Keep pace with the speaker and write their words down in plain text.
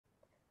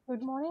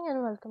Good morning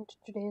and welcome to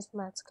today's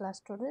maths class,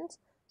 students.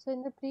 So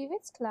in the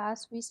previous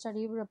class we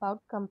studied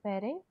about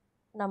comparing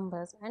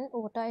numbers and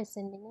what are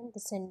ascending and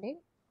descending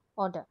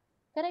order.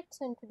 Correct.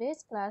 So in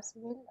today's class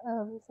we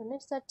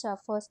finish that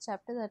first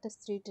chapter, that is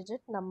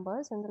 3-digit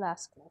numbers, in the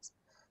last class.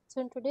 So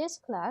in today's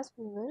class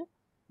we will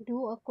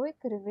do a quick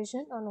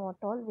revision on what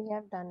all we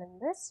have done in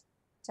this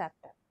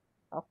chapter.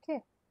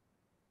 Okay.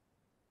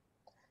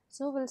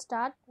 So we'll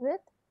start with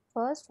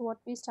first what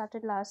we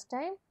started last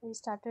time. We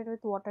started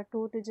with what are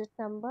 2-digit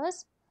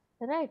numbers,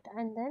 right?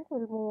 And then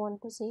we'll move on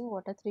to seeing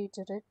what are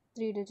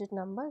three-digit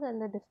numbers and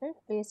the different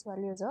place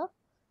values of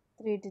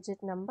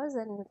 3-digit numbers.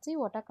 Then we'll see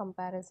what are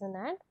comparison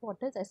and what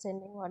is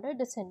ascending order,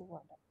 descending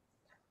order.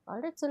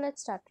 Alright, so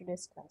let's start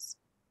today's class.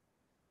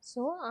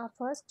 So our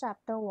first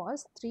chapter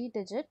was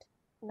 3-digit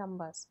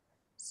numbers.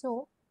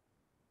 So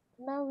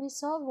now we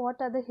saw what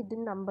are the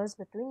hidden numbers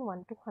between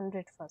 1 to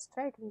 100 first,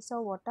 right? We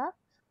saw what are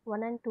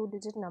 1 and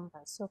 2-digit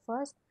numbers. So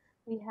first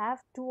we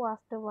have 2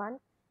 after 1,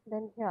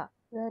 then here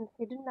the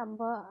hidden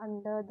number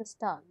under the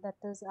star, that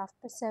is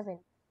after 7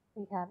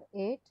 we have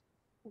 8,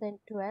 then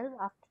 12,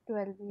 after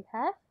 12 we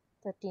have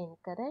 13,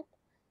 correct?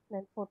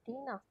 Then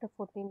 14, after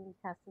 14 we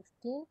have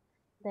 15,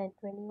 then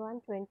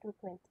 21, 22,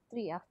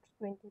 23, after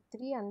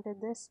 23 under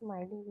this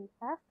smiley we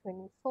have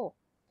 24.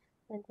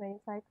 Then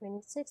 25,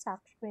 26,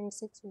 after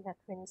 26 we have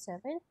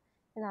 27,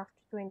 and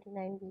after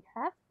 29 we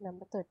have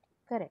number 30,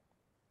 correct?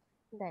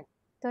 Then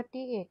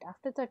 38,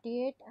 after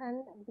 38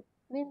 and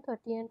between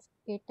 30 and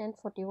 8 and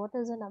 40, what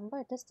is the number?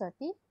 It is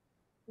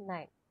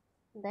 39.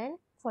 Then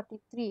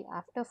 43,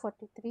 after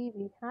 43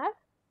 we have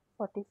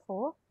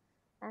 44,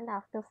 and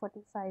after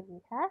 45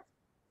 we have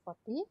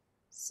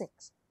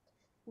 46.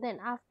 Then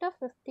after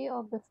 50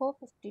 or before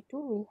 52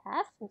 we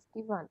have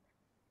 51.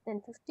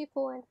 Then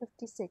 54 and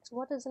 56.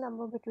 What is the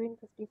number between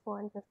 54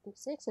 and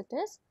 56? It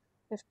is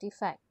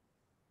 55.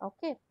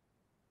 Okay.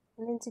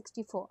 And then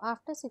 64.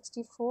 After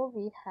 64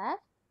 we have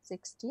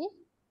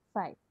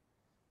 65.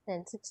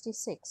 Then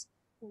 66.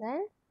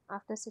 Then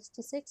after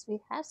 66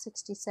 we have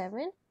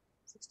 67,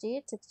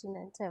 68,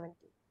 69, 70.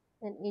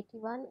 Then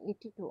 81,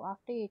 82.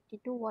 After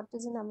 82, what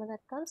is the number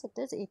that comes? It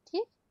is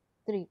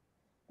 83.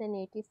 Then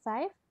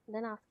 85.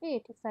 Then after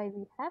 85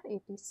 we have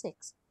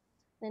 86.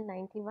 Then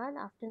 91,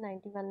 after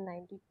 91,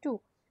 92.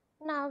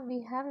 Now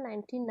we have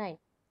 99.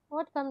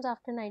 What comes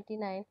after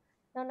 99?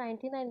 Now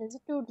 99 is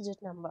a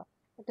 2-digit number.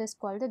 It is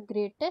called the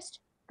greatest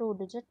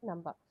 2-digit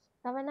number.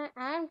 Now when I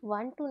add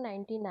 1 to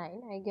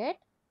 99, I get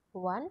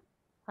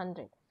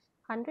 100.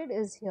 100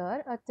 is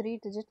here a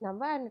 3-digit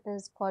number and it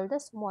is called the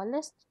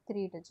smallest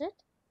 3-digit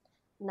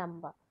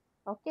number.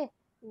 Okay.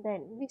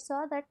 Then we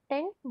saw that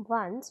 10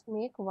 ones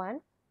make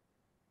 1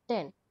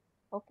 10.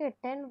 Okay,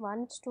 10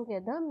 ones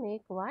together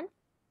make 1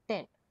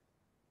 10.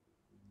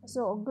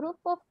 So a group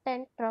of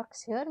 10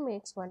 trucks here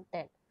makes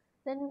 110.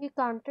 Then we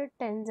counted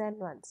tens and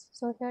ones.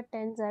 So here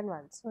tens and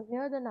ones. So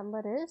here the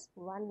number is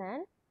 1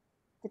 and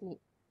 3.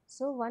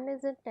 So 1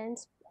 is in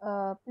tens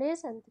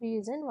place and 3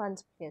 is in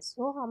ones place.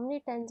 So how many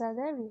tens are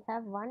there? We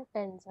have 1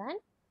 tens and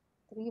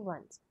 3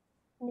 ones.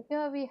 And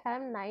here we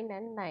have 9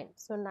 and 9.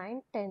 So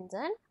 9 tens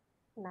and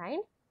 9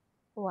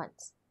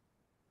 ones.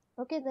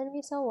 Okay, then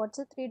we saw what's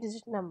a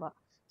 3-digit number.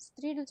 So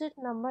 3-digit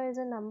number is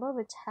a number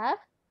which have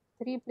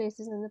 3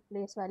 places in the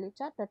place value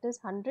chart, that is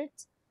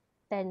hundreds,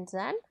 tens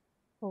and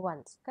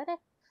ones,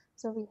 correct?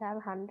 So we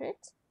have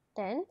hundreds,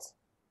 tens,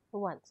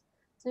 ones.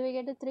 So we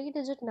get a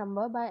 3-digit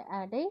number by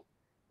adding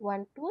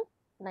 1 to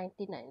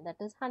 99, that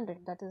is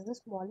 100. That is the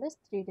smallest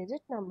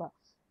 3-digit number.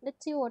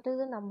 Let's see what is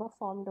the number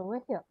formed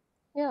over here.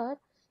 Here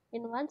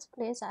in ones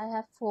place I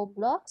have 4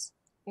 blocks.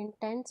 In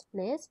tens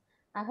place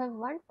I have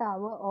one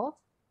tower of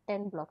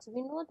 10 blocks.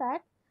 We know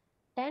that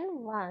 10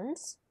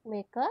 ones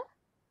make a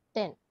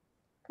 10.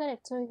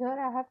 Correct. So here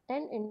I have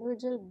 10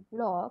 individual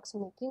blocks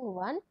making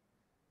 1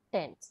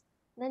 tens.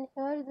 Then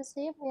here the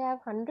same we have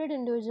 100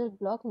 individual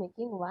block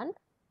making 1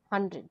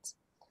 hundreds.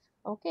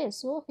 Okay.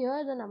 So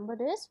here the number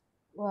is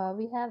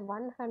we have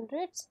 1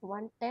 hundreds,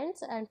 1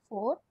 tens and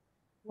 4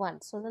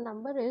 ones. So the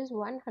number is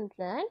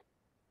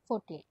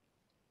 114.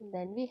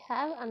 Then we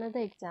have another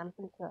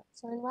example here.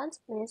 So in ones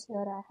place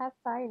here I have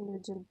 5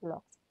 individual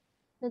blocks.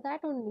 So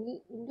that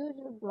only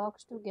individual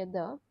blocks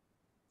together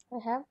I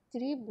have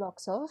 3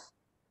 blocks of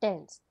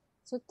tens.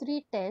 So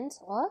 3 tens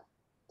or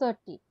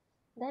 30.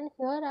 Then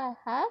here I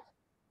have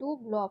 2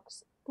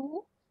 blocks,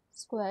 2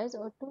 squares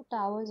or 2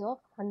 towers of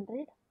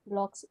 100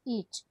 blocks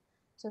each.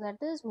 So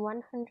that is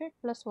 100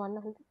 plus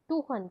 100,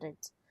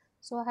 200s.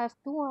 So I have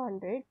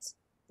 200s,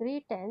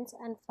 3 tens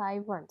and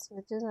 5 ones,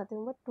 which is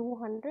nothing but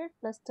 200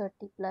 plus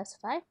 30 plus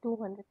 5,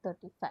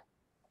 235.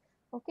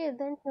 Okay,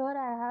 then here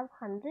I have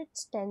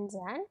hundreds, tens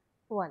and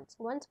ones.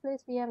 Ones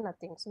place we have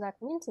nothing, so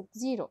that means it's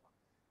 0.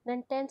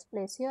 Then tens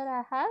place, here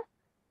I have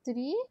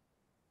 3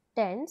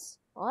 tens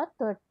or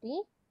 30.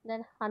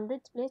 Then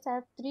hundreds place I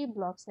have 3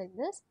 blocks like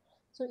this.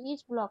 So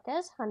each block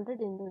has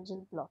 100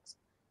 individual blocks.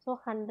 So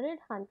 100,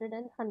 100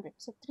 and 100.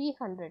 So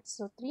 300.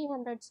 So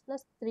 300s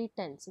plus 3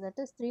 tens. That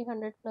is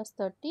 300 plus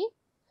 30,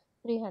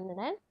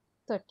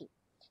 330.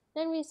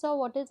 Then we saw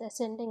what is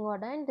ascending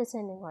order and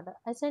descending order.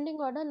 Ascending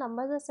order,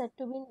 numbers are said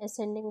to be in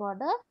ascending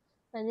order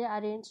when they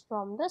are arranged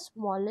from the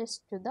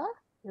smallest to the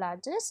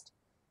largest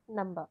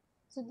number.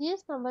 So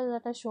these numbers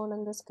that are shown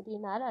on the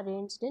screen are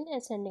arranged in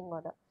ascending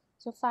order.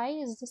 So 5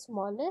 is the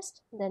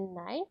smallest, then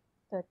 9,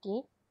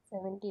 13,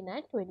 17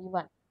 and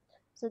 21.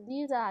 So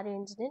these are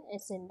arranged in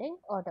ascending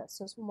order.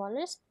 So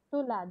smallest to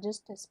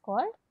largest is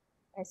called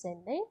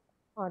ascending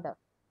order.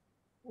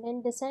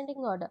 Then descending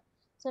order.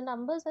 So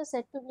numbers are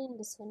said to be in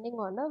descending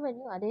order when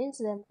you arrange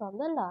them from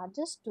the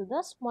largest to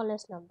the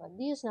smallest number.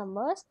 These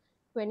numbers,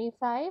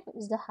 25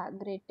 is the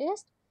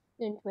greatest,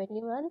 then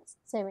 21,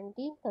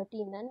 17,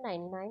 13 and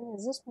 99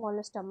 is the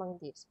smallest among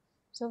these.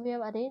 So we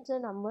have arranged the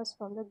numbers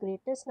from the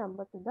greatest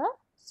number to the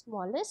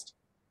smallest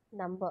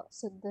number.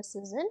 So this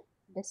is in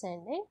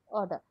descending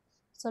order.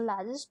 So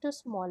largest to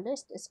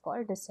smallest is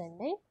called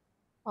descending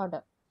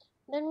order.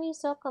 Then we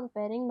saw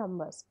comparing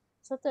numbers.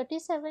 So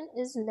 37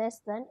 is less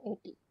than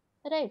 80,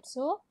 right?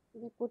 So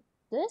we put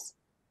this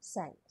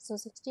sign. So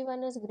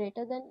 61 is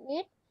greater than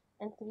 8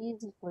 and 3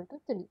 is equal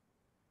to 3.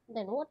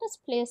 Then what is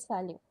place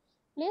value?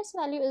 Place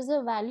value is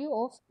the value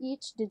of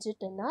each digit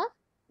in a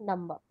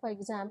number. For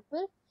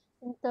example,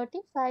 in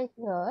 35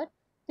 here,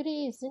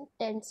 3 is in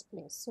tens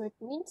place. So it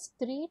means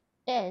 3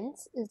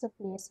 tens is the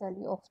place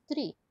value of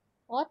 3,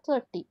 or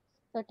 30.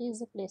 30 is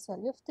the place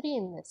value of 3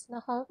 in this.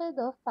 Now, however,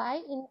 the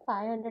 5 in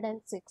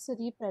 506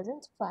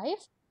 represents 5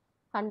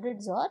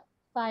 hundreds or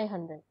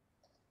 500.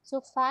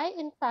 So 5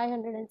 in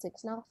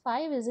 506. Now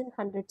 5 is in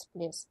hundreds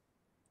place.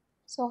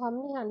 So how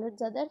many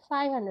hundreds are there?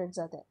 5 hundreds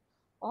are there.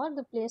 Or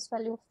the place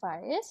value of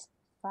 5 is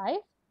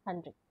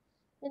 500.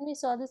 Then we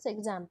saw this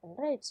example,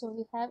 right? So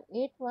we have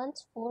 8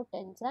 ones, 4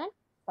 tens and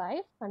 5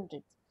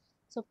 hundreds.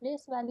 So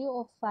place value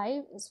of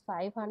 5 is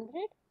 500.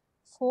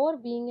 4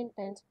 being in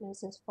tens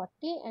place is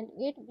 40 and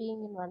 8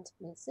 being in ones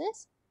place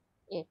is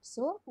 8.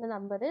 So the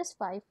number is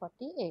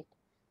 548.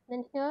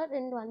 Then here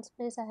in ones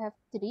place I have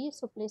 3.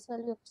 So place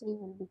value of 3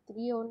 will be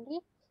 3 only.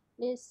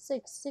 Place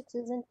 6. 6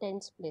 is in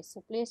tens place.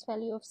 So place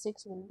value of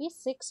 6 will be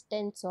 6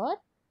 tenths or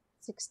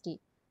 60.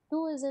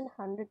 2 is in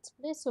hundreds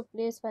place. So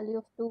place value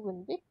of 2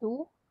 will be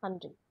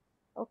 200.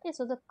 Okay,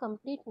 so the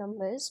complete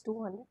number is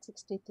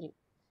 263.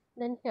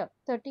 Then here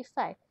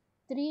 35.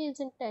 3 is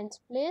in tens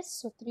place.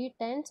 So 3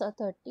 tenths or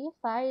 30.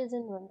 5 is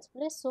in ones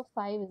place. So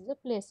 5 is the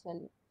place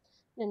value.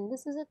 Then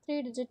this is a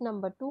 3-digit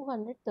number,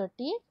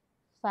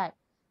 235.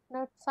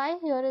 Now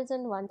 5 here is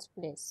in ones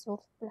place.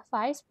 So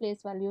 5's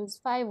place value is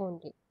 5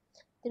 only.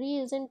 3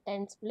 is in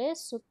tens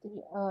place. So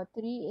 3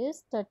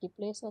 is 30.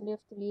 Place value of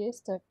 3 is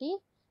 30.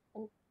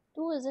 And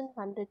 2 is in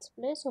hundreds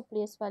place. So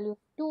place value of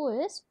 2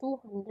 is 2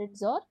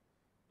 hundreds or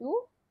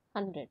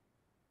 200.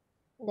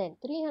 Then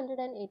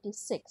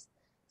 386.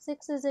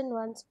 6 is in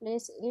ones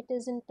place, 8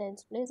 is in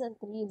tens place and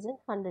 3 is in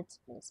hundreds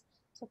place.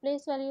 So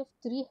place value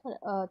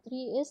of 3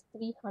 is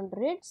 3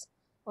 hundreds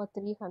or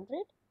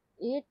 300.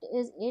 8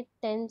 is 8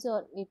 tens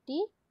or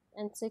 80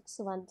 and 6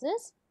 ones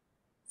is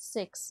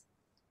 6.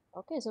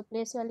 Okay, so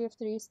place value of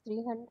 3 is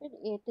 300,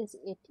 8 is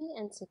 80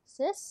 and 6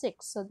 is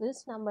 6. So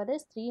this number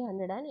is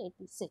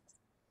 386.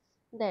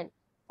 Then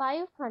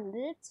 5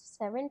 hundreds,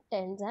 7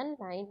 tens and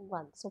 9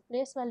 ones. So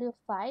place value of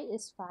 5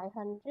 is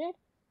 500,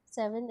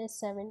 7 is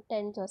 7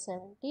 tens or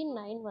 17,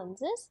 9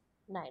 ones is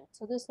 9.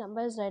 So this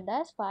number is read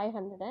as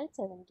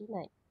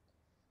 579.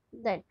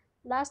 Then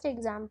last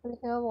example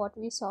here what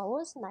we saw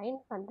was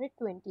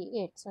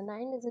 928. So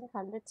 9 is in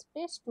hundreds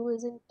place, 2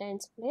 is in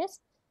tens place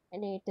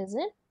and 8 is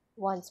in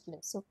ones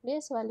place. So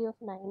place value of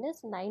 9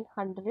 is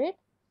 900,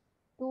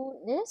 2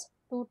 is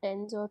 2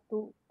 tens or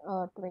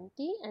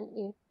 20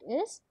 and 8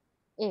 is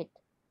 8.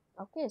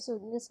 Okay, so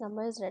this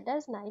number is read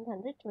as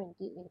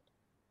 928.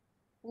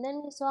 And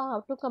then we saw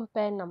how to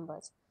compare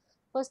numbers.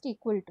 First,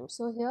 equal to.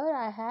 So here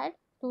I had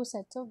 2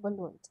 sets of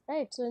balloons,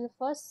 right? So in the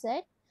first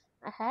set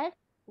I had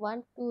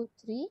 1, 2,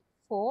 3,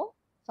 4,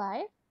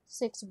 5,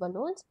 6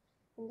 balloons.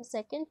 In the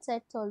second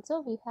set also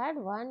we had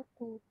 1,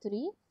 2,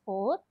 3,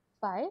 4,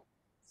 5,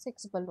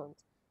 6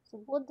 balloons. So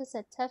both the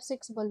sets have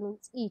 6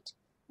 balloons each.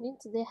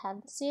 Means they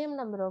have the same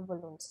number of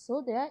balloons.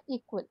 So they are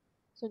equal.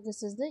 So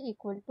this is the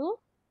equal to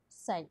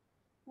sign.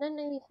 Then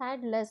we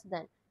had less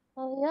than.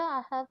 Now here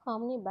I have how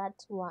many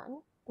bats?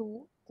 1,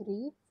 2,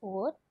 3,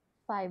 4,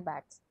 5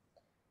 bats.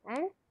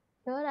 And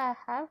here I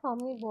have how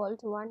many balls?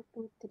 1,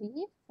 2,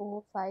 3,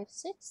 4, 5,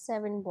 6,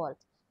 7 balls.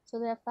 So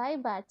there are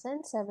 5 bats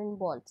and 7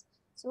 balls.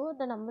 So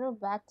the number of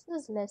bats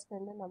is less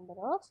than the number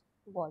of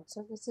balls.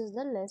 So this is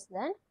the less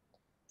than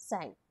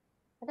sign.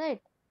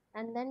 Right?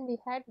 And then we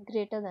had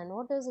greater than.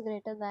 What is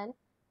greater than?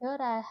 Here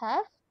I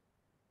have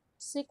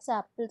 6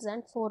 apples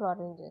and 4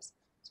 oranges.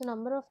 So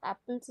number of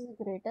apples is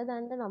greater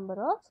than the number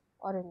of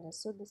oranges.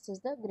 So this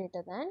is the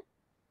greater than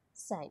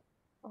sign.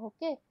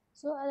 Okay.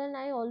 So then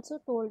I also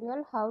told you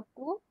all how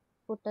to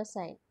put a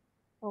sign.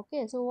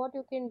 Okay. So what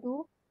you can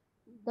do,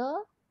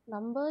 the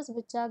numbers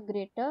which are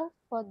greater,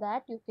 for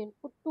that you can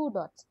put 2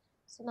 dots.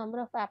 So number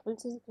of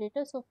apples is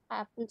greater. So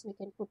apples we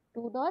can put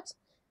 2 dots.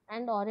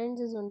 And orange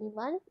is only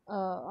 1.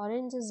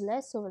 Orange is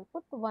less. So we'll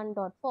put 1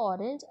 dot for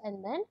orange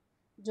and then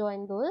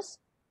join those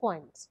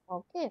points.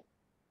 Okay.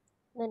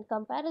 Then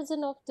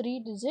comparison of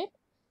 3-digit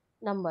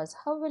numbers.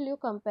 How will you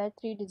compare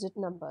 3-digit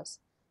numbers?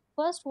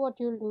 First, what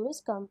you'll do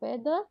is compare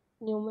the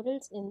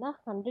numerals in the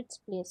hundreds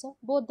place of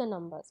both the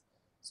numbers.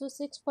 So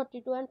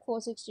 642 and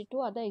 462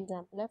 are the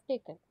example I've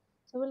taken.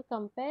 So we'll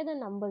compare the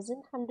numbers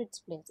in hundreds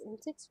place. In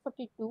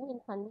 642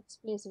 in hundreds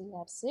place we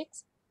have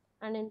 6,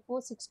 and in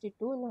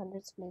 462 in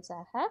hundreds place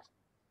I have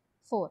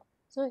 4.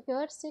 So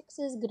here 6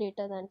 is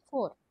greater than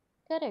 4.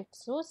 Correct.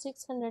 So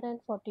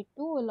 642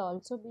 will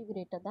also be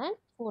greater than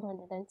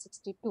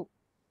 462.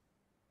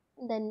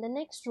 Then the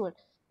next rule,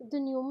 if the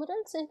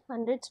numerals in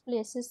hundreds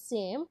place is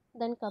same,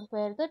 then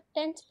compare the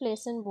tens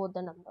place in both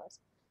the numbers.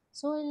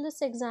 So in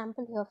this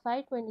example here,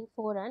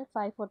 524 and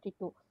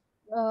 542,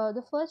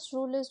 the first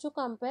rule is to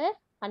compare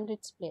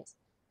hundreds place.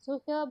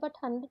 So here, but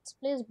hundreds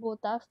place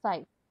both are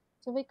 5,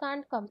 so we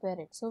can't compare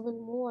it. So we'll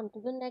move on to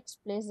the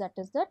next place, that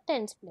is the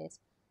tens place.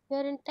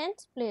 Here in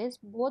tens place,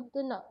 both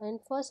the in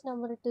first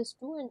number it is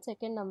 2 and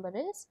second number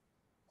is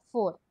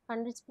 4.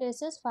 Hundreds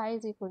place is 5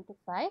 is equal to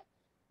 5.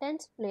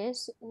 Tens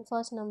place in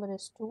first number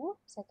is 2,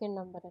 second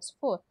number is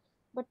 4,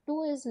 but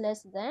 2 is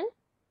less than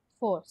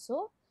 4,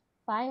 so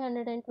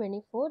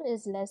 524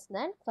 is less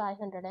than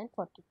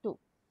 542.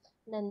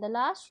 Then the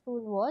last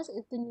rule was,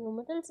 if the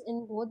numerals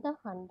in both the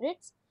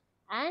hundreds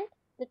and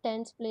the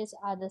tens place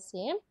are the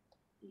same,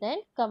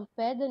 then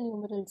compare the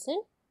numerals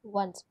in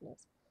ones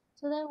place.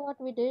 So then what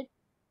we did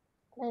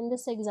in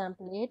this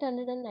example,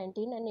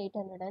 819 and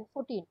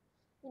 814.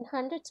 In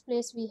hundreds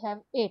place we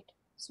have 8.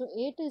 So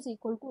 8 is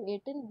equal to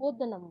 8 in both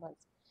the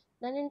numbers.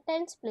 Then in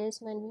tens place,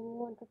 when we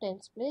move on to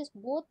tens place,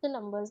 both the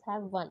numbers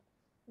have 1.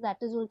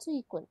 That is also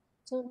equal.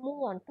 So we'll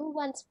move on to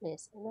ones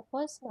place. In the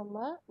first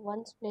number,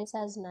 ones place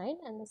has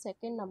 9 and the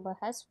second number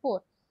has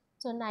 4.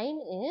 So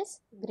 9 is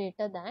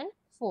greater than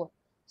 4.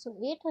 So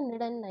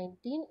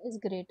 819 is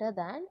greater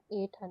than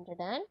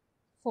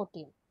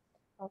 814.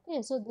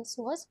 Okay, so this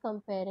was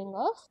comparing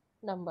of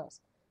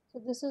numbers. So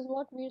this is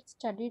what we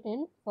studied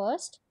in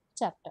first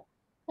chapter.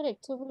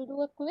 Correct. So we'll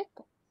do a quick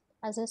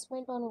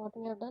assessment on what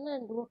we have done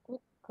and do a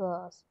quick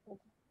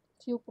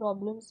few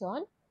problems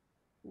on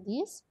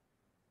these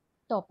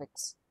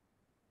topics.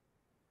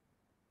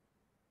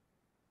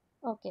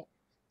 Okay.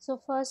 So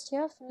first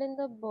here, fill in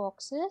the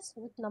boxes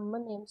with number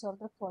names of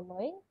the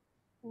following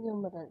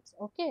numerals.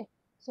 Okay.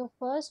 So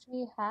first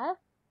we have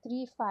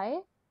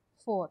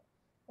 354.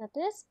 That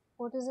is,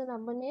 what is the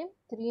number name?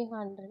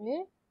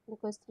 300,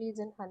 because 3 is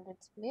in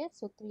hundreds place,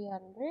 so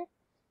 300,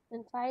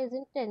 and 5 is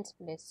in tens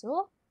place,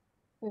 so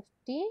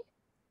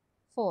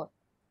 54.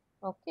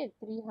 Okay,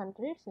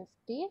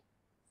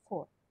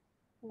 354.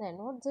 Then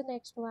what's the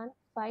next one?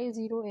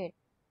 508.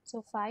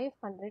 So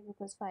 500,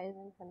 because 5 is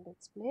in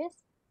hundreds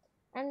place,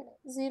 and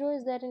 0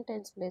 is there in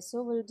tens place,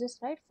 so we'll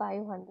just write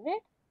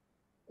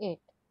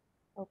 508.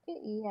 Okay,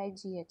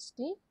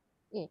 EIGHT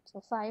 8. So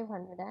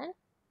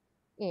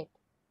 508.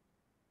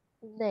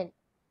 Then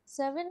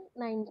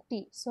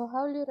 790. So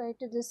how will you write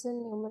this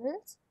in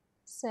numerals?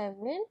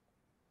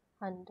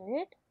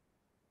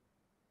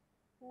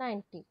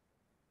 790.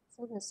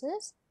 So this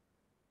is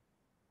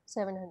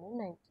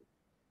 790.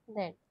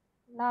 Then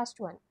last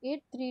one,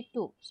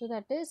 832. So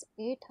that is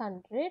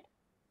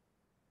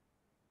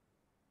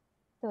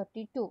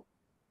 832.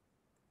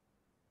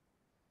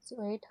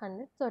 So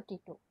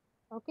 832.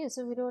 Okay,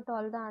 so we wrote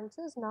all the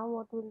answers. Now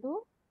what we'll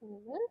do? We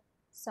will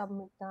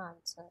submit the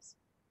answers.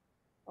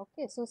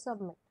 Okay, so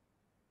submit.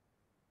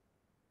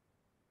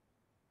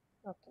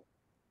 Okay,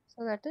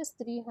 so that is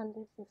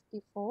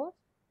 354,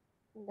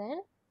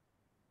 then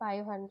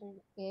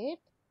 508,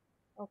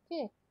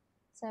 okay,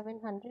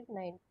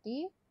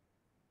 790,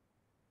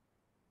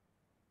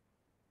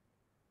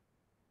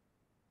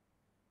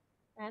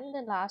 and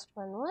the last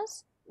one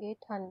was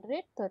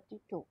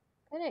 832,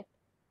 correct?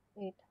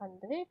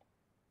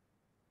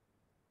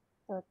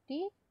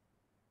 832.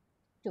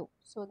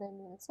 So then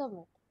we will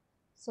submit.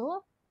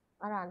 So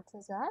our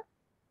answers are,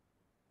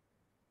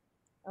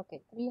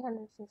 okay,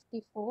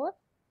 354,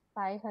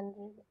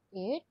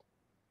 508,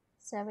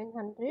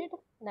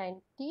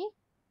 790,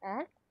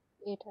 and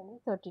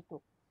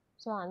 832.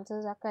 So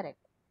answers are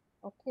correct.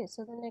 Okay,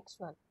 so the next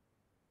one.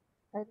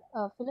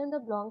 Fill in the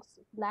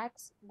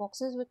blanks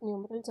boxes with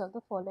numerals of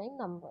the following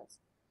numbers.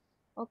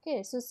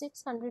 Okay, so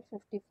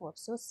 654.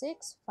 So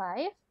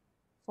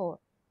 654.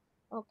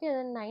 Okay,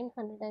 then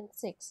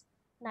 906.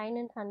 9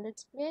 in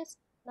hundreds place.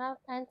 Now,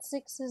 and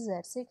 6 is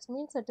there. 6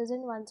 means it is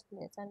in ones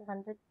place, and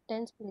 100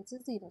 tens place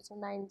is 0. So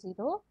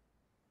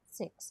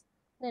 906.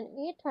 Then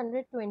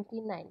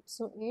 829.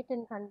 So 8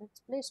 in hundreds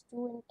place,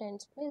 2 in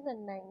tens place,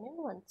 and 9 in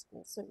ones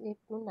place. So 8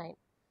 to 9.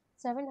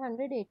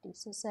 780.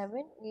 So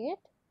 7, 8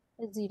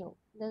 is 0.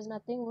 There is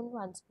nothing in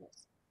ones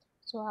place.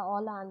 So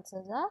all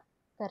answers are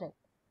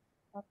correct.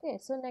 Okay,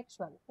 so next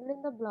one. Fill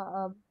in the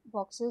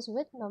boxes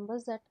with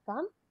numbers that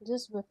come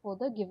just before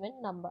the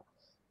given number.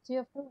 So you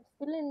have to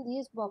fill in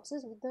these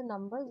boxes with the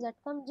numbers that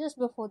come just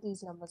before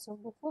these numbers. So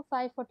before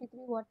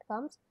 543, what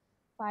comes?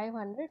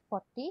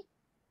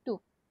 542.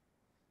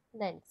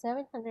 Then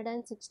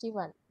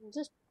 761.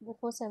 Just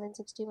before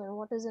 761,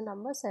 what is the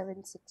number?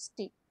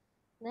 760.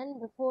 Then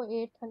before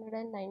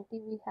 890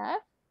 we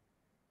have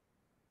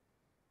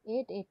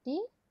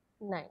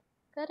 889.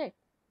 Correct.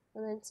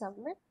 So then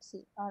submit.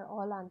 See, our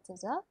all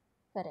answers are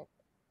correct.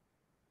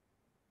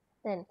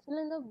 Then fill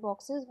in the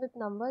boxes with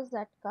numbers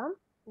that come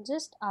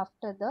just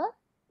after the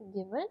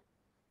given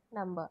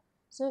number.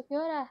 So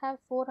here I have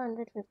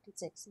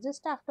 456.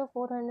 Just after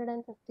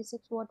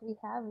 456 what we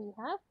have? We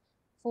have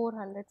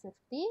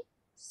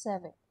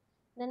 457.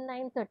 Then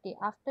 930.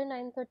 After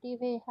 930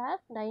 we have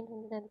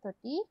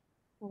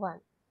 931.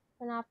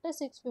 And after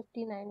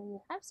 659 we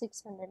have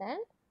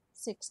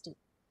 660.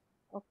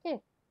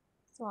 Okay.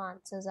 So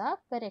answers are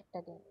correct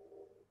again.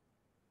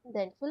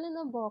 Then fill in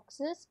the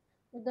boxes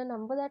with the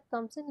number that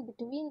comes in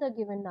between the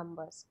given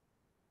numbers.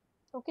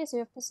 Okay, so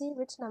you have to see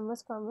which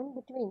numbers come in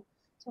between.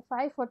 So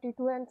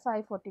 542 and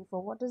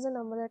 544. What is the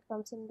number that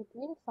comes in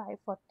between?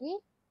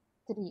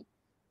 543.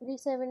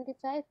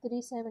 375,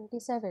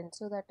 377.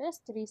 So that is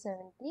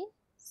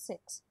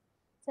 376.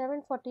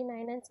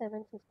 749 and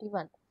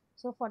 751.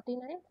 So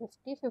 49,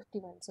 50,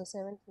 51. So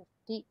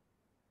 750.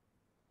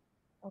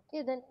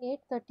 Okay, then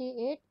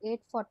 838,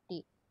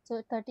 840.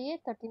 So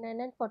 38, 39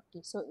 and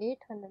 40. So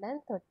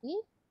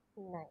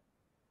 839.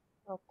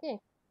 Okay,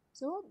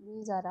 so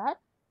these are our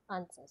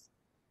answers.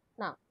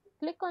 Now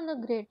click on the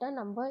greater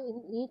number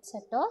in each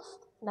set of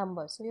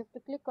numbers. So you have to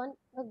click on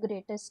the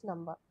greatest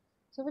number.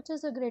 So which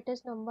is the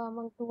greatest number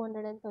among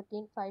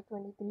 213,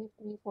 523,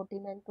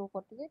 314 and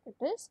 248?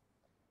 It is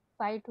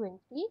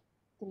 523.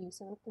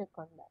 So we'll click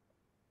on that.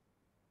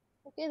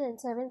 Okay, then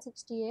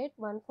 768,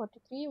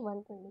 143,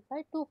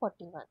 125,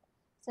 241.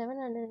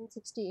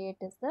 768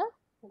 is the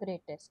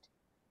greatest.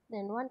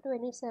 Then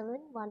 127,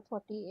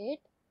 148,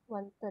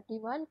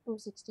 131,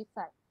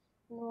 265.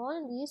 In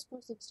all these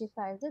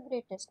 265 is the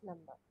greatest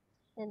number.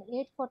 Then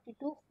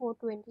 842,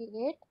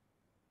 428,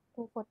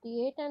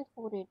 248 and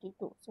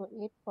 482. So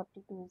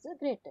 842 is the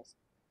greatest.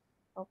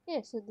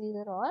 Okay, so these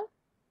are all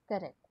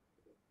correct.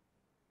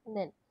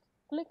 Then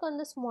click on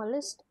the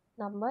smallest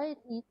number in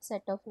each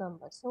set of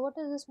numbers. So what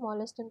is the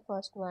smallest in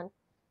first one?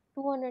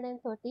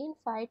 213,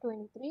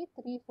 523,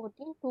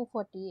 314,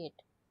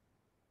 248.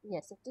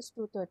 Yes, it is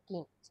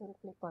 213. So we'll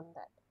click on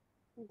that.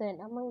 Then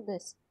among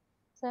this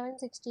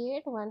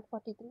 768,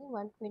 143,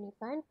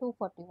 125 and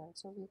 241.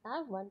 So we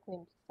have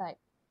 125.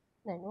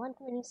 Then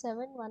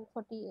 127,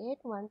 148,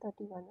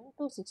 131 and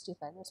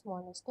 265. The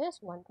smallest is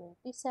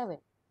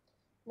 127.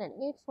 Then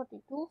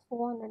 842,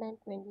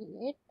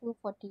 428,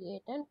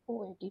 248 and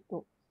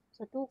 482.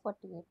 So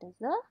 248 is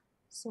the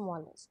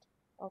smallest.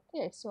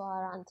 Okay, so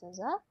our answers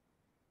are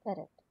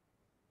correct.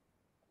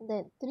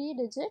 Then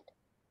 3-digit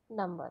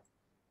numbers.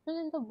 Fill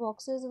in the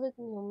boxes with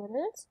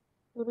numerals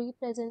to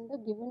represent the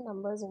given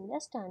numbers in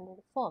their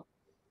standard form.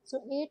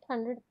 So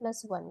 800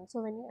 plus 1.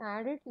 So when you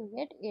add it, you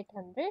get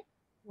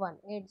 801,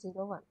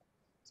 801.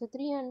 So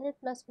 300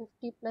 plus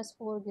 50 plus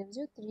 4 gives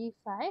you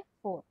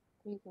 354,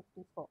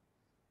 354.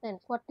 Then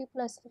 40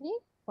 plus 3,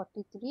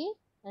 43.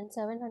 And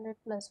 700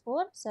 plus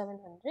 4,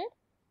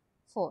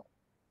 704.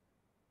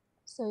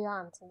 So your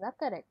answers are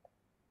correct.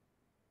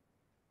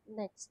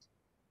 Next.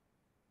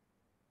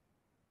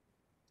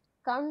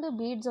 Count the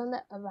beads on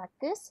the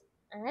abacus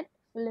and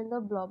fill in the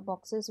block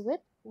boxes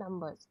with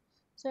numbers.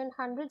 So in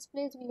hundreds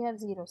place we have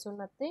 0, so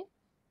nothing.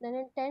 Then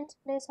in tens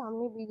place how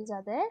many beads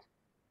are there?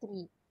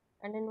 3.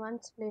 And in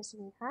ones place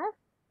we have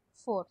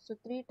 4. So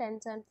 3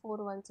 tens and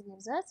 4 ones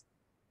gives us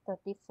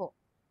 34.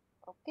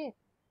 Okay.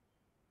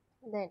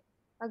 Then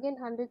again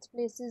hundreds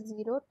place is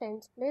 0,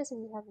 tens place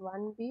we have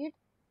 1 bead,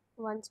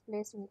 ones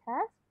place we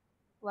have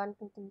 1,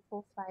 2, 3,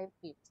 4, 5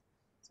 beads.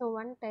 So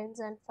 1 tens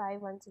and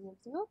 5 ones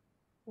gives you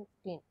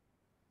 15.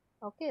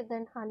 Okay,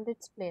 then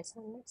hundreds place.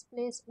 Hundreds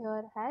place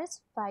here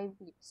has 5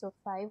 beads. So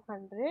 5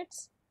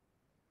 hundreds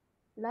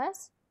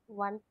plus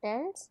 1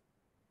 tens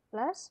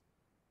plus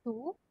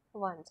 2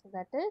 ones. So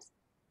that is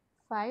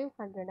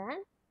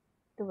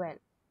 512.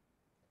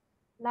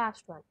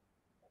 Last one.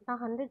 Now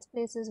hundreds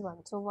place is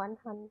 1. So 1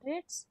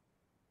 hundreds,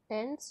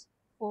 tens,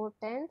 4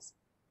 tens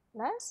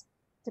plus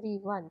 3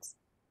 ones.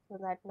 So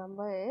that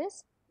number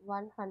is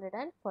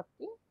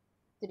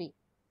 143.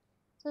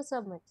 So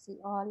submit. See,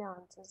 all your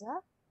answers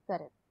are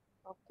correct.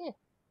 Okay.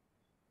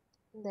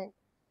 Then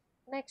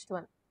next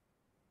one.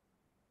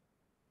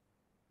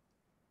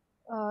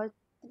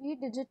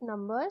 3-digit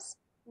numbers.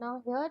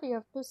 Now here you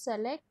have to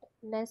select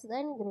less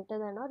than, greater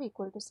than or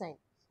equal to sign.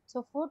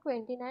 So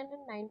 429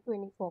 and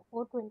 924.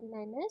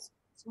 429 is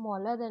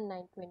smaller than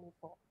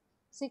 924.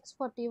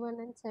 641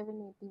 and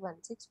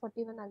 781.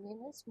 641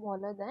 again is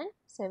smaller than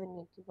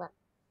 781.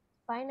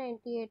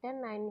 598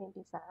 and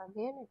 995.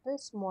 Again it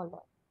is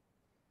smaller.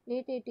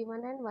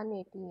 881 and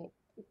 188.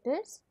 It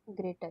is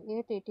greater.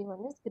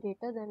 881 is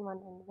greater than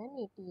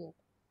 188.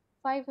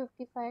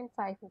 555 and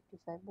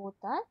 555.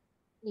 Both are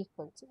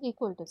equal. So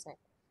equal to sign.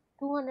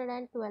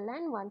 212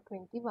 and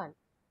 121.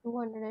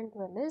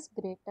 212 is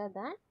greater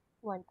than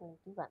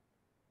 121.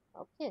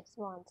 Okay,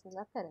 so answers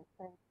are correct.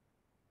 And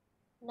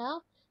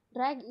now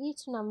drag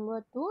each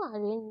number to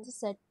arrange the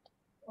set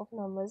of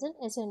numbers in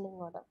ascending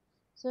order.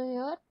 So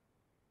here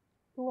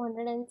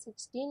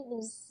 216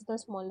 is the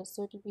smallest,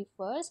 so it will be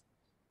first,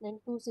 then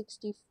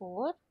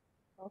 264,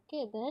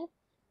 okay, then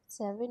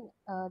 7,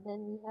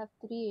 then we have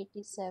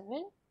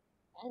 387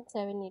 and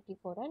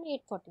 784 and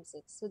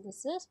 846. So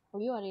this is how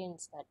you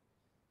arrange that.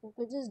 You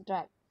could just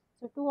drag.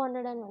 So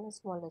 201 is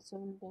smallest, so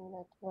we'll bring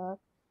that here.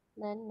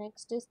 Then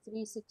next is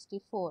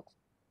 364.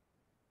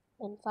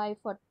 Then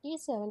 540,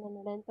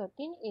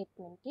 713,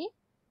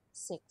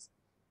 826.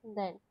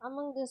 Then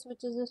among this,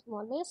 which is the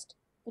smallest?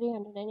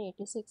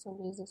 386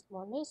 only is the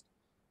smallest.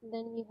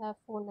 Then we have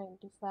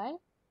 495.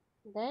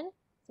 Then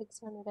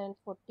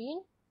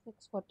 614,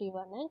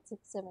 641 and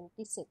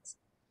 676.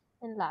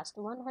 And last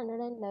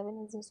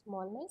 111 is the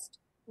smallest.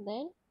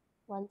 Then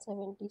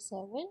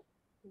 177.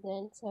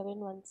 Then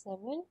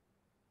 717.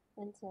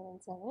 Then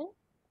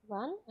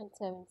 771 and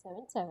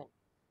 777.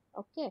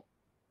 Okay.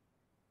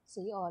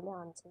 See, all the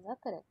answers are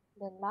correct.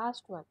 Then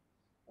last one.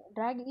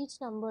 Drag each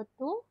number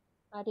to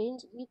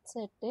arrange each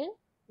set in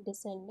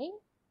descending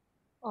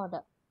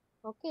order.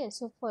 Okay,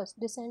 so first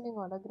descending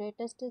order,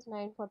 greatest is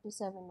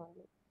 947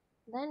 only.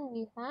 Then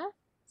we have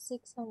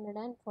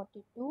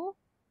 642,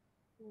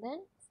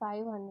 then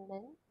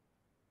 500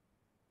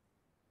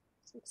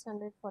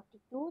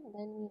 642,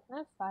 then we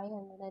have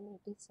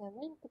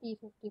 587,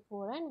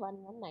 354 and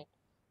 119.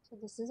 So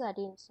this is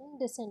arranged in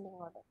descending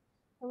order.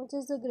 Now which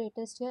is the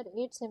greatest here?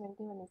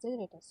 871 is the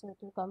greatest, so it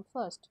will come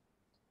first.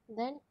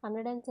 Then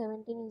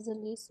 117 is the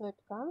least, so it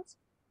comes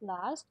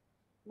last.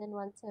 Then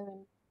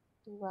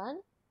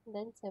 171,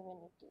 then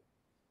 718.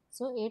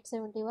 So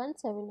 871,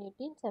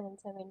 718,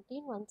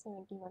 717,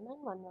 171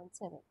 and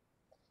 117.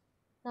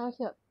 Now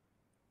here,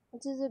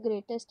 which is the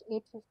greatest?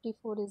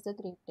 854 is the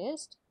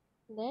greatest,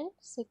 then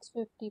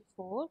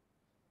 654,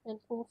 then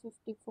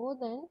 454,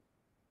 then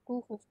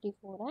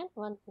 254 and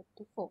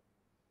 154.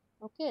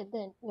 Okay,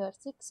 then here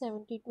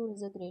 672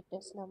 is the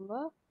greatest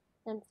number,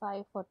 then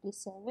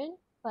 547,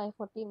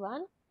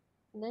 541,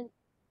 then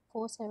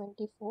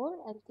 474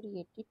 and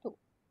 382.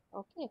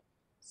 Okay,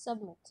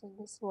 submit. So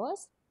this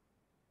was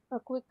a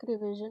quick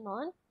revision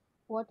on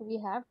what we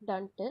have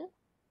done till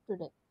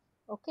today.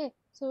 Okay,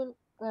 so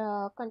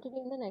we'll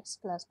continue in the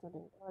next class,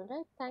 student. All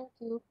right, thank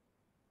you.